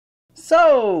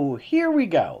So, here we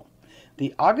go.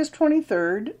 The August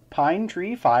 23rd Pine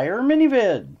Tree Fire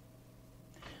Mini-Vid.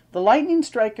 The lightning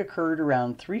strike occurred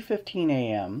around 3:15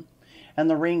 a.m., and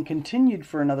the rain continued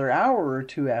for another hour or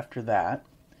two after that,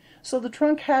 so the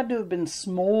trunk had to have been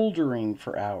smoldering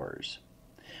for hours.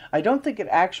 I don't think it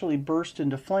actually burst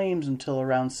into flames until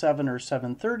around 7 or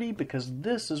 7:30, because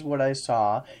this is what I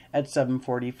saw at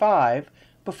 7:45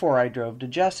 before I drove to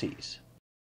Jesse's.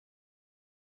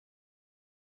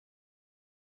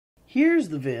 Here's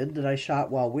the vid that I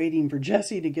shot while waiting for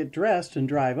Jesse to get dressed and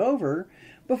drive over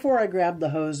before I grabbed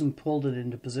the hose and pulled it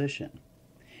into position.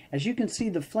 As you can see,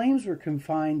 the flames were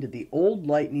confined to the old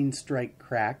lightning strike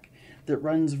crack that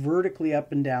runs vertically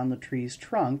up and down the tree's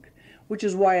trunk, which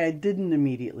is why I didn't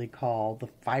immediately call the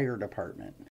fire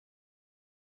department.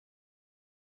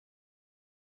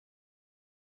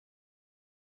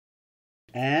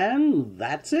 And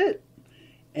that's it.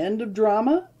 End of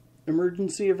drama,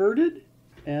 emergency averted,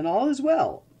 and all is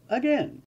well again.